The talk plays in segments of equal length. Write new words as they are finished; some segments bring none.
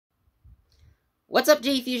What's up,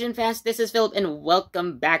 JEFusion fans? This is Philip, and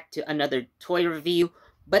welcome back to another toy review.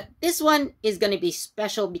 But this one is gonna be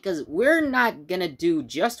special because we're not gonna do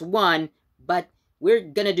just one, but we're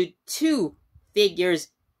gonna do two figures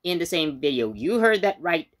in the same video. You heard that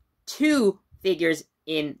right, two figures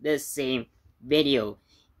in the same video.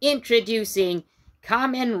 Introducing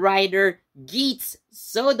Kamen Rider Geats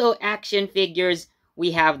Sodo action figures.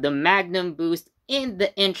 We have the Magnum boost in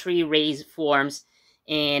the entry raise forms,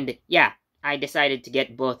 and yeah, I decided to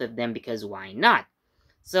get both of them because why not?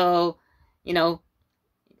 So,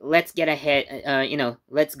 let's get ahead,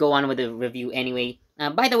 let's go on with the review anyway.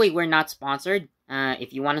 By the way, we're not sponsored.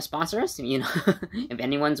 If you want to sponsor us, if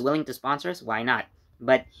anyone's willing to sponsor us, why not?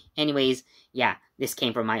 But anyways, yeah, this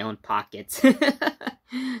came from my own pockets.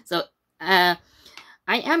 So, I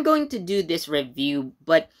am going to do this review,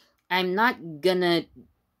 but I'm not gonna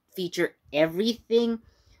feature everything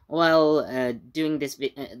while doing this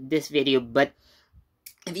video. But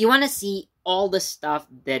if you want to see all the stuff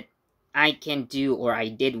that I can do or I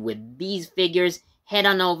did with these figures, head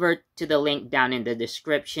on over to the link down in the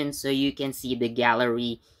description so you can see the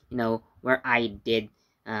gallery, where I did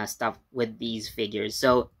stuff with these figures.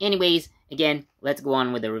 So anyways, again, let's go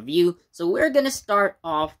on with the review. So we're gonna start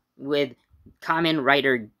off with Kamen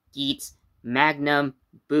Rider Geats Magnum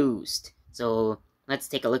Boost. So let's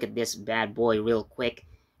take a look at this bad boy real quick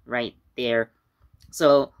right there.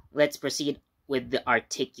 So let's proceed with the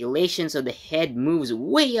articulation. So the head moves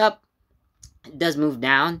way up. It does move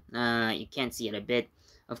down. You can see it a bit.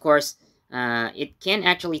 Of course, it can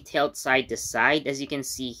actually tilt side to side, as you can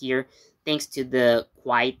see here, thanks to the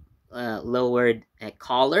quite lowered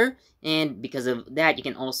collar. And because of that, you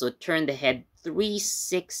can also turn the head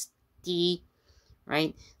 360,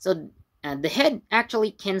 right? So the head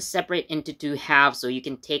actually can separate into two halves, so you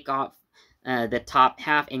can take off the top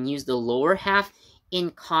half and use the lower half in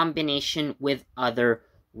combination with other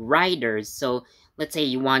riders. So let's say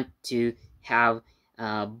you want to have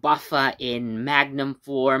Buffa in Magnum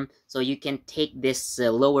form, so you can take this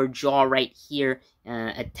lower jaw right here,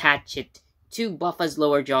 attach it to Buffa's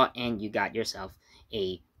lower jaw, and you got yourself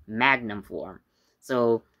a Magnum form.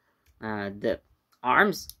 So the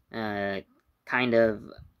arms kind of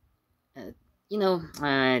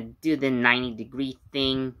do the 90-degree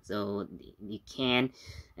thing, so you can.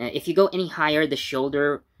 If you go any higher, the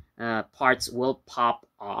shoulder parts will pop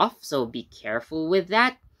off, so be careful with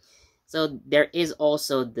that. So there is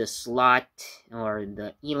also the slot or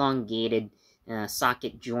the elongated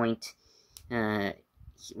socket joint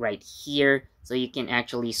right here, so you can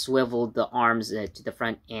actually swivel the arms to the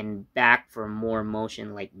front and back for more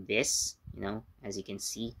motion like this. As you can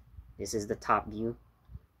see, this is the top view.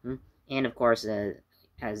 And of course,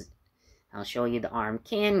 as I'll show you, the arm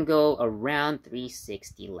can go around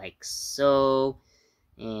 360 like so.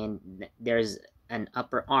 And there's an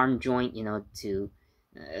upper arm joint, to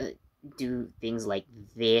do things like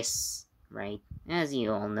this, right? As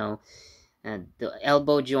you all know, the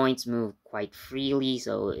elbow joints move quite freely,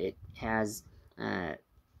 so it has,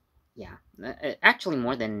 actually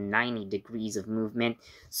more than 90 degrees of movement.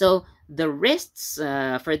 So the wrists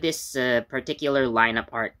for this particular lineup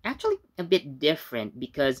are actually a bit different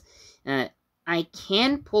because I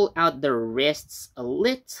can pull out the wrists a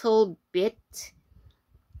little bit.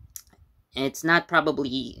 It's not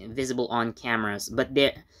probably visible on cameras, but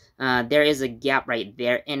there is a gap right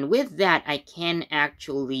there, and with that I can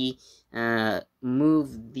actually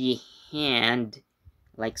move the hand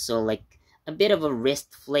like so, like a bit of a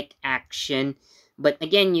wrist flick action. But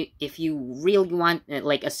again, if you really want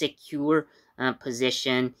like a secure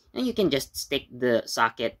position, then you can just stick the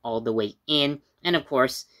socket all the way in. And of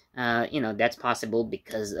course, that's possible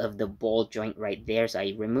because of the ball joint right there. So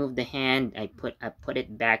I remove the hand, I put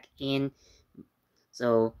it back in,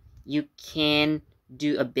 so you can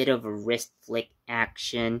do a bit of a wrist flick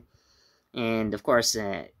action. And of course,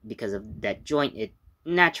 because of that joint, it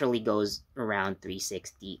naturally goes around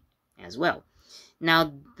 360 as well.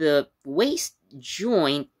 Now the waist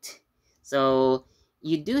joint, so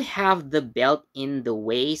you do have the belt in the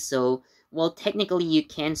way, so well, technically you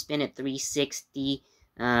can spin it 360.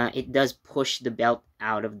 It does push the belt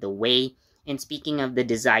out of the way. And speaking of the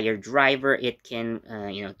desired driver, it can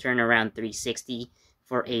turn around 360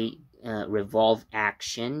 for a revolve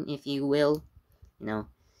action, if you will.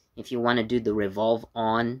 If you want to do the revolve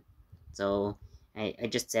on. So I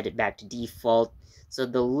just set it back to default. So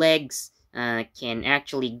the legs can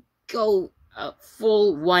actually go a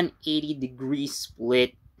full 180-degree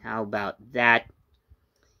split. How about that?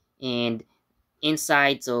 And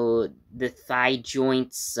inside, so the thigh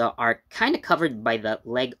joints are kind of covered by the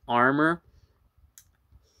leg armor.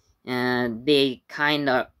 And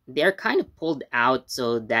they're kind of pulled out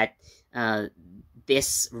so that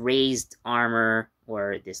this raised armor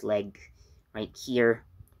or this leg right here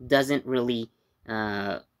doesn't really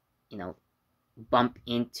you know, bump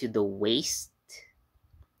into the waist.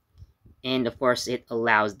 And of course it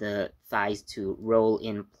allows the thighs to roll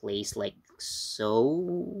in place like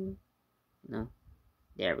so. No,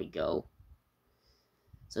 there we go.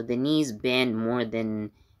 So the knees bend more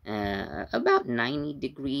than about 90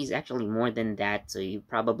 degrees, actually more than that, so you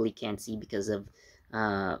probably can't see because of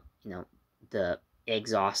you know, the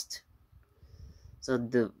exhaust. So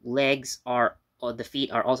the legs are, or the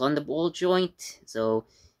feet are also on the ball joint, so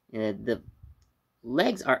the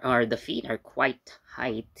legs are the feet are quite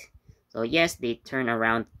tight. So yes, they turn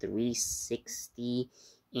around 360,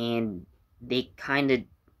 and they kind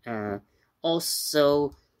of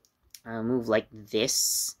also move like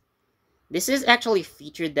this. This is actually a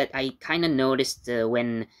feature that I kind of noticed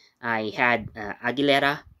when I had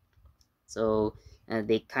Aguilera. So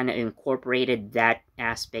they kind of incorporated that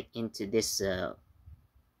aspect into this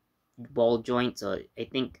ball joint. So I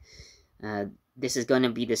think this is going to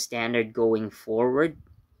be the standard going forward.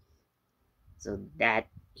 So that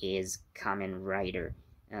is Kamen Rider.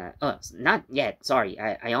 Oh, not yet. Sorry,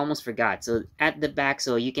 I almost forgot. So at the back,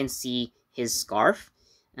 so you can see his scarf.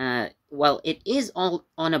 While it is all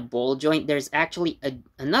on a ball joint, there's actually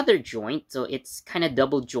another joint. So it's kind of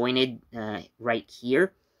double jointed right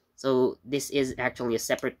here. So this is actually a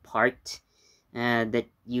separate part that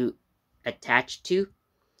you attach to.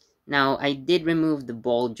 Now, I did remove the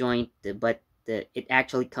ball joint, but it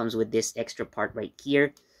actually comes with this extra part right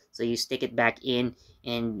here. So you stick it back in,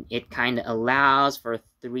 and it kind of allows for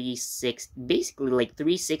 360, basically like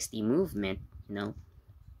 360 movement, you know.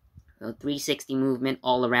 So 360 movement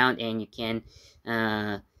all around, and you can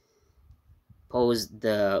pose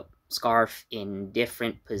the scarf in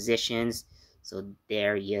different positions. So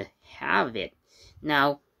there you have it.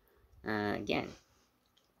 Now, again,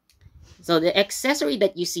 so the accessory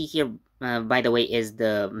that you see here, by the way, is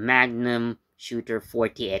the Magnum Shooter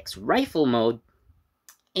 40X rifle mode.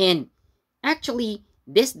 And actually,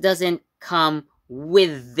 this doesn't come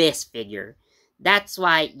with this figure. That's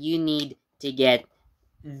why you need to get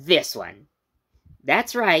this one.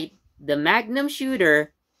 That's right, the Magnum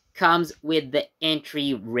Shooter comes with the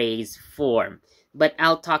entry raise form. But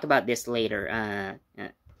I'll talk about this later.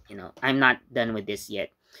 You know, I'm not done with this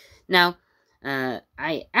yet. Now,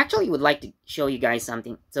 I actually would like to show you guys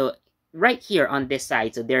something. So right here on this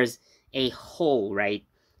side, so there's a hole, right?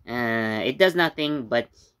 It does nothing, but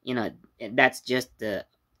you know, that's just a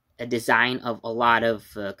design of a lot of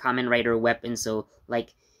Kamen Rider weapons. So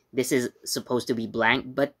like this is supposed to be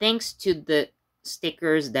blank, but thanks to the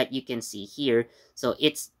stickers that you can see here, so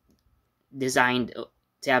it's designed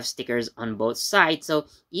to have stickers on both sides. So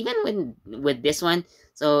even with this one,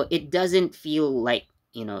 so it doesn't feel like,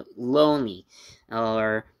 you know, lonely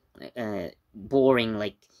or boring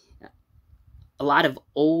like a lot of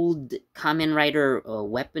old Kamen Rider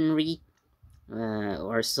weaponry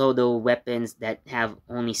or pseudo weapons that have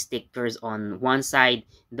only stickers on one side,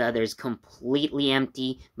 the other is completely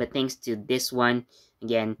empty. But thanks to this one,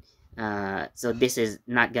 again, so this is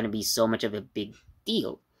not gonna be so much of a big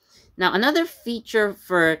deal. Now, another feature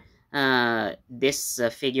for this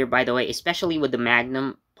figure, by the way, especially with the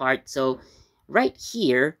Magnum part, so right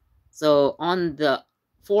here, so on the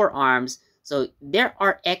forearms, so there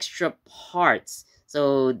are extra parts.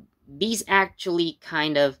 So these actually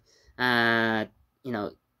kind of you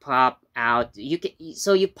know, pop out. You can,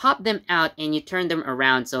 so you pop them out and you turn them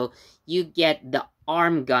around, so you get the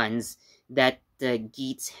arm guns that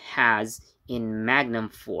Geats has in Magnum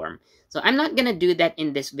form. So I'm not gonna do that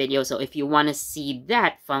in this video. So if you want to see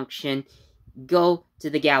that function, go to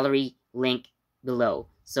the gallery link below.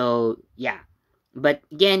 So yeah, but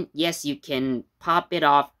again, yes, you can pop it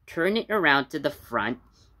off, turn it around to the front,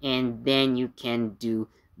 and then you can do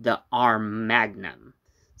the arm Magnum.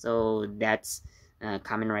 So that's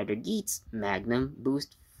Kamen Rider Geats Magnum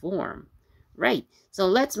Boost form. Right, so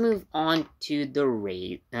let's move on to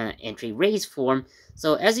the entry raise form.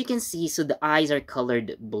 So as you can see, so the eyes are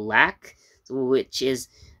colored black, which is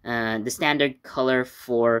the standard color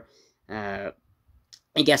for, I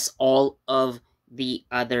guess, all of the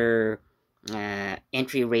other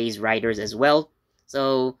entry raise riders as well.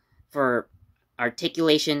 So for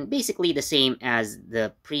articulation, basically the same as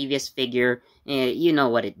the previous figure. You know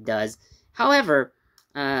what it does. However,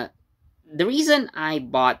 the reason I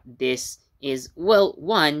bought this is, well,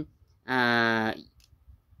 one,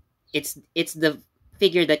 it's the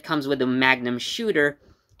figure that comes with the Magnum Shooter,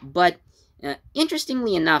 but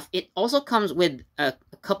interestingly enough, it also comes with a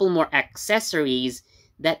couple more accessories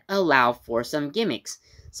that allow for some gimmicks.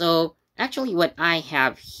 So actually what I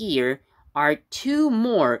have here are two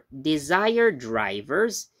more desire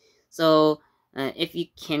drivers. So if you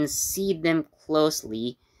can see them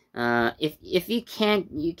closely, if you can't,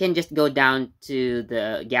 you can just go down to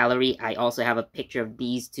the gallery. I also have a picture of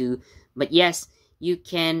these two. But yes, you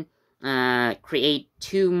can create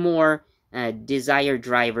two more desire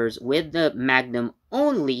drivers with the Magnum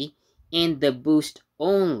only and the boost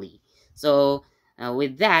only. So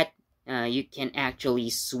with that, you can actually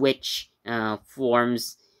switch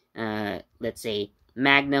forms, let's say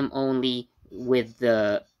Magnum only with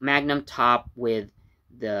the Magnum top with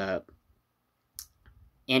the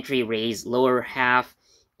entry raise lower half,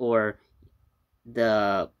 or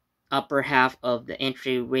the upper half of the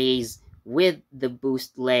entry raise with the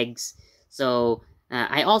boost legs. So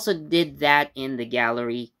I also did that in the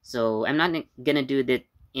gallery, so I'm not gonna do that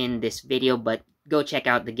in this video, but go check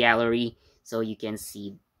out the gallery so you can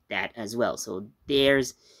see that as well. So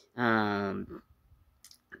there's the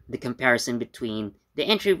comparison between the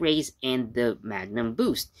entry raise and the Magnum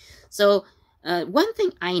boost. So one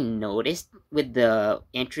thing I noticed with the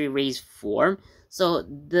entry raise form, so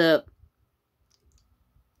the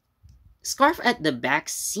scarf at the back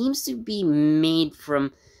seems to be made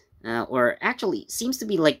from, or actually seems to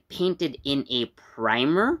be like painted in a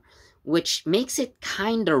primer, which makes it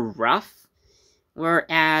kind of rough,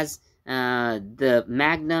 whereas the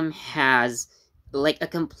Magnum has like a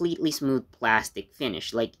completely smooth plastic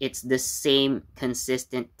finish. Like it's the same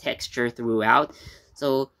consistent texture throughout.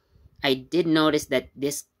 So I did notice that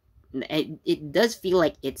this, it does feel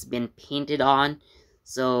like it's been painted on.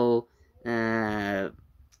 So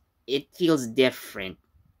it feels different.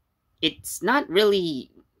 It's not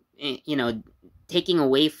really, taking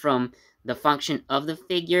away from the function of the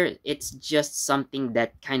figure. It's just something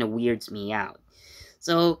that kind of weirds me out.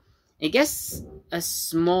 So I guess a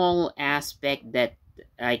small aspect that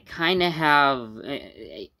I kind of have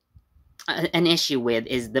an issue with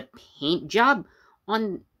is the paint job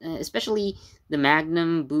on, especially the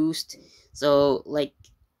Magnum boost. So like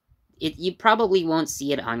you probably won't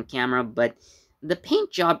see it on camera, but the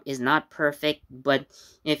paint job is not perfect. But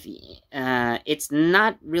if it's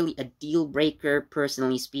not really a deal breaker,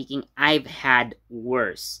 personally speaking. I've had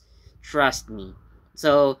worse, trust me.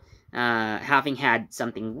 So having had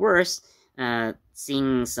something worse,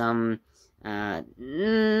 seeing some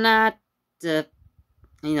not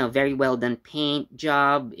very well done paint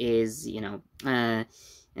job is,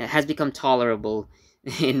 has become tolerable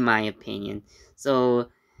in my opinion. So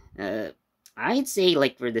I'd say,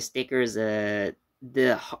 like, for the stickers, there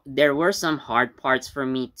were some hard parts for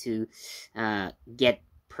me to get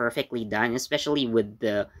perfectly done, especially with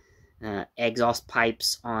the exhaust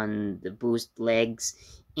pipes on the boost legs,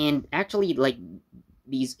 and actually, like,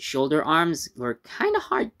 these shoulder arms were kind of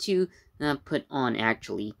hard to put on,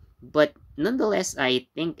 actually. But nonetheless, I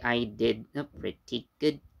think I did a pretty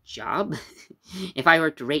good job. If I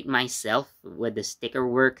were to rate myself with the sticker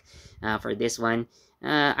work for this one,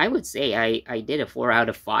 I would say I did a 4 out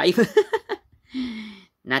of 5.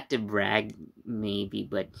 Not to brag, maybe,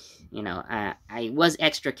 but I was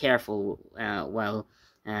extra careful while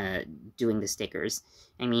doing the stickers.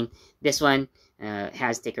 I mean, this one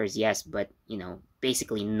has stickers, yes, but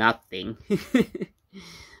basically nothing.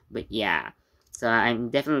 But yeah, so I'm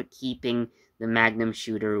definitely keeping the Magnum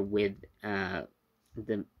shooter with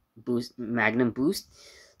the Magnum boost.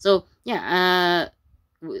 So yeah,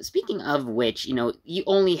 speaking of which, you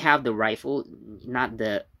only have the rifle, not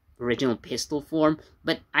the original pistol form,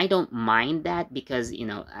 but I don't mind that because,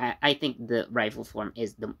 I think the rifle form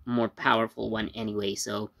is the more powerful one anyway,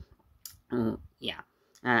 so yeah,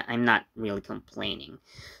 I'm not really complaining.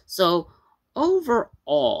 So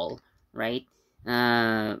overall, right,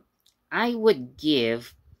 I would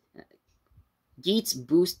give Geats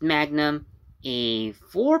Boost Magnum a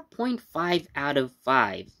 4.5 out of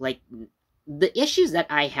 5. Like, the issues that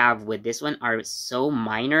I have with this one are so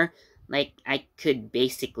minor, like, I could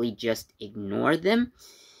basically just ignore them.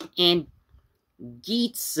 And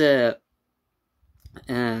Geats'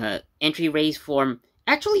 entry raise form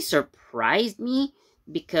actually surprised me,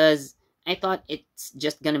 because I thought it's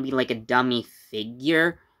just gonna be like a dummy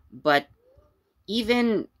figure, but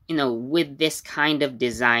even with this kind of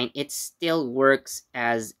design, it still works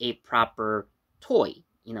as a proper toy.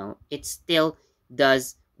 It still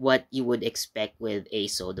does what you would expect with a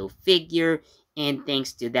Sodo figure, and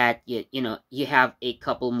thanks to that, you have a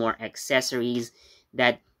couple more accessories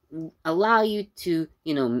that allow you to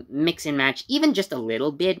mix and match even just a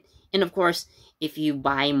little bit. And of course, if you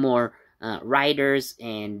buy more riders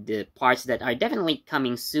and parts that are definitely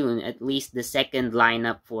coming soon, at least the second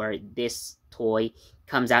lineup for this toy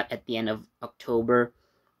comes out at the end of October.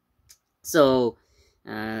 So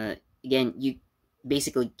again, you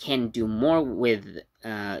basically can do more with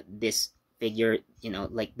this figure,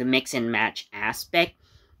 like the mix and match aspect.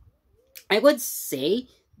 I would say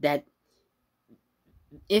that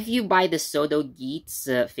if you buy the Sodo Geats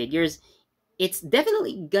figures, it's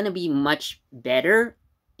definitely gonna be much better,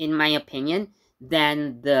 in my opinion,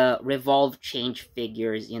 than the Revolve Change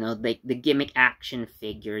figures, like the gimmick action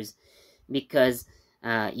figures, because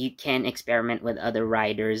you can experiment with other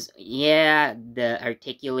riders. Yeah, the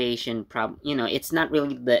articulation problem, it's not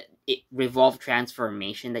really the Revolve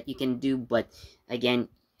transformation that you can do, but again,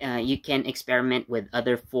 you can experiment with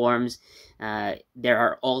other forms. There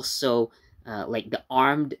are also like the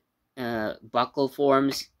armed buckle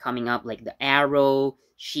forms coming up, like the arrow,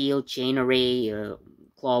 shield, chain array,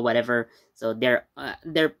 claw, whatever. So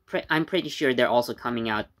I'm pretty sure they're also coming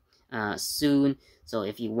out soon. So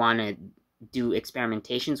if you want to do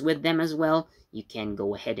experimentations with them as well, you can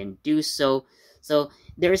go ahead and do so. So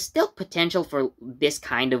there is still potential for this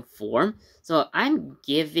kind of form. So I'm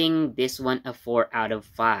giving this one a 4 out of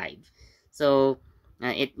 5. So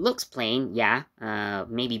it looks plain, yeah,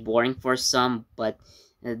 maybe boring for some, but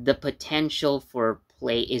the potential for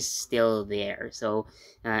play is still there. So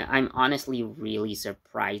I'm honestly really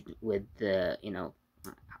surprised with the,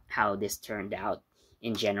 how this turned out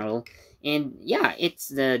in general. And yeah, it's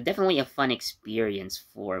definitely a fun experience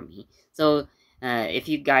for me. So if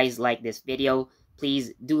you guys like this video,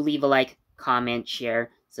 please do leave a like, comment,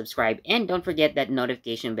 share, subscribe, and don't forget that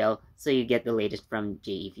notification bell so you get the latest from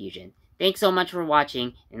JEFusion. Thanks so much for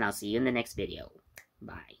watching, and I'll see you in the next video.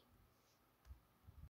 Bye.